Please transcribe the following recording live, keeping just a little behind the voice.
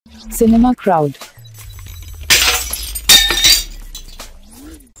Cinema crowd.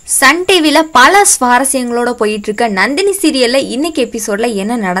 Sun டிவில பல சுவாரஸ்யங்களோட போயிட்டு இருக்க நந்தினி சீரியல்ல இன்னைக்கு எபிசோட்ல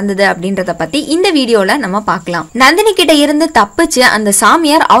என்ன நடந்தது அப்படின்றத பத்தி இந்த வீடியோல நம்ம பார்க்கலாம். நந்தினி கிட்ட இருந்து தப்பிச்சு அந்த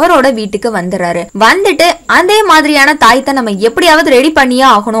சாமியார் அவரோட வீட்டுக்கு வந்துறாரு. வந்துட்டு அதே மாதிரியான தாயத்தை நம்ம எப்படியாவது ரெடி பண்ணியே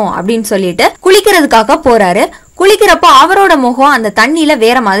ஆகணும் அப்படின்னு சொல்லிட்டு குளிக்கிறதுக்காக போறாரு. குளிக்கிறப்போ அவரோட முகம் அந்த தண்ணியில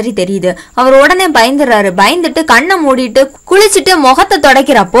வேற மாதிரி தெரியுது. அவர் உடனே பயந்துறாரு. பயந்துட்டு கண்ணை மூடிட்டு குளிச்சுட்டு முகத்தை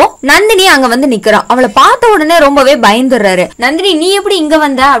தொடக்கிறப்போ நந்தினி அங்க வந்து நிக்கிறா. அவளை பார்த்த உடனே ரொம்பவே பயந்துறாரு. நந்தினி, நீ எப்படி இங்க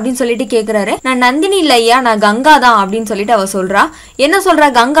வந்த அப்படின்னு சொல்லிட்டு கேக்குறாரு. நான் நந்தினி இல்லையா, நான் கங்கா தான் அப்படின்னு சொல்லிட்டு அவ சொல்றா. என்ன சொல்றா,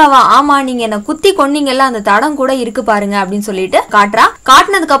 கங்காவா? ஆமா, நீங்க என்ன குத்தி கொன்னீங்கல்ல, அந்த தடம் கூட இருக்கு பாருங்க அப்படின்னு சொல்லிட்டு காட்டுறா.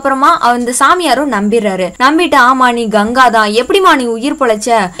 காட்டினதுக்கு அப்புறமா அந்த சாமியாரும் நம்பிடுறாரு. நம்பிட்டு, ஆமா நீ கங்கா தான், எப்படிமா நீ உயிர்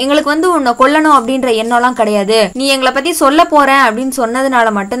பொழைச்ச? எங்களுக்கு வந்து உன்னை கொல்லணும் அப்படின்ற எண்ணம்லாம் கிடையாது. நீ எங்களை பத்தி சொல்ல போறேன் அப்படின்னு சொன்னதுனால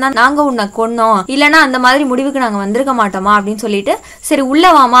மட்டும்தான் நாங்க உன்னை கொன்னோம். இல்லன்னா அந்த மாதிரி முடிவுக்கு நாங்க வந்திருக்க மாட்டோமா அப்படின்னு சொல்லிட்டு, சரி உள்ள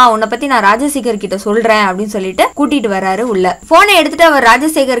வாமா, உன்னை பத்தி நான் ராஜசேகர் கிட்ட சொல்றேன் அப்படின்னு சொல்லிட்டு கூட்டிட்டு வர்றாரு உள்ள. போனை எடுத்துட்டு அவர்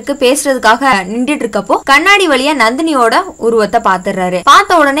ராஜசேகருக்கு பேசுறதுக்காக நின்றுட்டு இருக்கப்போ கண்ணாடி வழியா நந்தினியோட உருவத்தை பாத்துறாரு.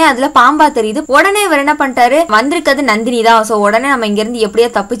 பார்த்த உடனே அதுல பாம்பா தெரியுது. உடனே அவர் என்ன பண்ணிட்டாரு, வந்திருக்கிறது நந்தினி தான், சோ உடனே நம்ம இங்க இருந்து எப்படியா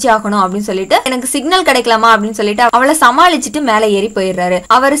தப்பிச்சு ஆகணும் அப்படின்னு சொல்லிட்டு எனக்கு சிக்னல் கிடைக்கலாமா அப்படின்னு சொல்லிட்டு அவளை சமாளிச்சுட்டு மேல ஏறி போயிடுறாரு.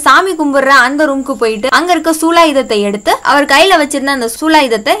 அவர் சாமி கும்பிடுற அந்த ரூமுக்கு போயிட்டு அங்க இருக்க சூலாயுதத்தை எடுத்து அவர் கையில வச்சிருந்த அந்த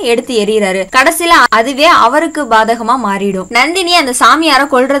சூலாயுதத்தை எடுத்து எறிறாரு. கடைசியில அதுவே அவருக்கு பாதகமா மாறிடும். நந்தினி அந்த சாமியார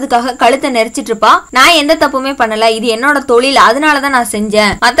கொல்றதுக்காக கழுத்தை நெரிச்சிட்டு இருப்பா. நான் எந்த தப்புமே பண்ணல, இது என்னோட தொழில், அதனாலதான் நான்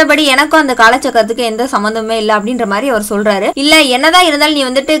செஞ்சேன், மத்தபடி எனக்கும் அந்த காலச்சக்கரத்துக்கு எந்த சம்பந்தமே இல்ல அப்படின்ற மாதிரி அவர் சொல்றாரு. இல்ல என்னதான் இருந்தாலும் நீ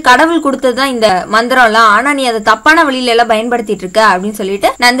வந்துட்டு கடவுள் கொடுத்ததுதான் இந்த மந்திரம் எல்லாம், ஆனா நீ அதை தப்பான வழியில எல்லாம் பயன்படுத்திட்டு இருக்க அப்படின்னு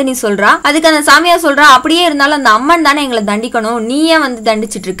சொல்லிட்டு நந்தினி சொல்றா. அதுக்கு அந்த சாமியார் சொல்றா, அப்படியே இருந்தாலும் அந்த அம்மன் தானே எங்களை தண்டிக்கணும், நீ ஏன் வந்து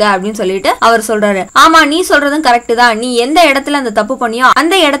தண்டிச்சிட்டு இருக்க அப்படின்னு சொல்லிட்டு அவர் சொல்றாரு. ஆமா, நீ சொல்றதும் கரெக்ட் தான், நீ எந்த இடத்துல அந்த தப்பு பண்ணியோ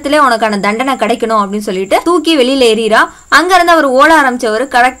அந்த இடத்துல உனக்கான தண்டனை கிடைக்கணும் அப்படின்னு சொல்லிட்டு தூக்கி வெளியில ஏறிரா. அங்க இருந்து அவர் ஓட ஆரம்பிச்சவர்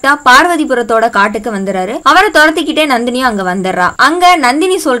கரெக்டா பார்வதிபுரத்தோட காட்டுக்கு வந்துறாரு. அவரை துரத்திக்கிட்டே நந்தினியும் அங்க வந்துடுறா. அங்க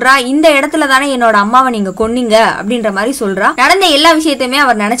நந்தினி சொல்றா, இந்த இடத்துல தானே என்னோட அம்மாவை நீங்க கொன்னீங்க அப்படின்ற மாதிரி சொல்றா. நடந்த எல்லா விஷயத்தையுமே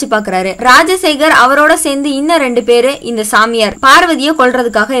அவர் நினைச்சு பாக்குறாரு. ராஜசேகர் அவரோட சேர்ந்து இன்னும் 2 பேரு இந்த சாமியார் பார்வதியை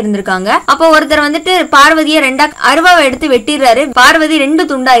கொல்றதுக்காக இருந்திருக்காங்க. அப்போ ஒருத்தர் வந்துட்டு பார்வதியை 2 அருவாவை எடுத்து வெட்டிடுறாரு. பார்வதி 2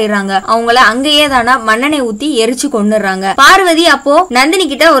 துண்டாயிடுறாங்க. அவங்கள அங்கேயே தானா மண்ணெண்ணெய் ஊத்தி எரிச்சு கொண்டுறாங்க. பார்வதி அப்போ நந்தினி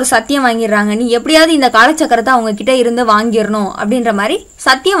கிட்ட ஒரு சத்தியம் வாங்கிடுறாங்க. நீ எப்படியாவது இந்த காலச்சக்கரத்தை அவங்க கிட்ட இருந்து வாங்கிடணும் அப்படின்ற மாதிரி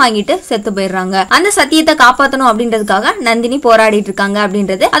சத்தியம் வாங்கிட்டு செத்து போயிடுறாங்க. அந்த சத்தியத்தை காப்பாற்றணும் அப்படின்றதுக்காக நந்தினி போராடிட்டு இருக்காங்க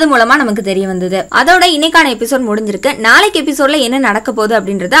அப்படின்றது அது மூலமா நமக்கு தெரிய வந்தது. அதோட இன்னைக்கான எபிசோட் முடிஞ்சிருக்கு. நாளைக்கு எபிசோட்ல என்ன நடக்க போகுது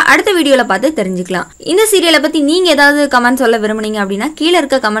அப்படின்றத அடுத்த வீடியோல பார்த்து தெரிஞ்சுக்கலாம். இந்த சீரியலை பத்தி நீங்க ஏதாவது கமெண்ட் சொல்ல விரும்புனீங்க அப்படின்னா கீழே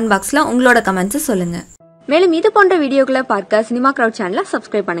இருக்க கமெண்ட் பாக்ஸ்ல உங்களோட கமெண்ட்ஸ் சொல்லுங்க. மேலும் இது போன்ற வீடியோக்களை பார்க்க சினிமா கிரவுட் சேனலை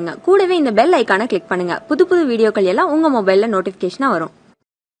சப்ஸ்கிரைப் பண்ணுங்க. கூடவே இந்த பெல் ஐக்கானை கிளிக் பண்ணுங்க. புது வீடியோக்கள் எல்லாம் உங்க மொபைல்ல நோட்டிபிகேஷனா வரும்.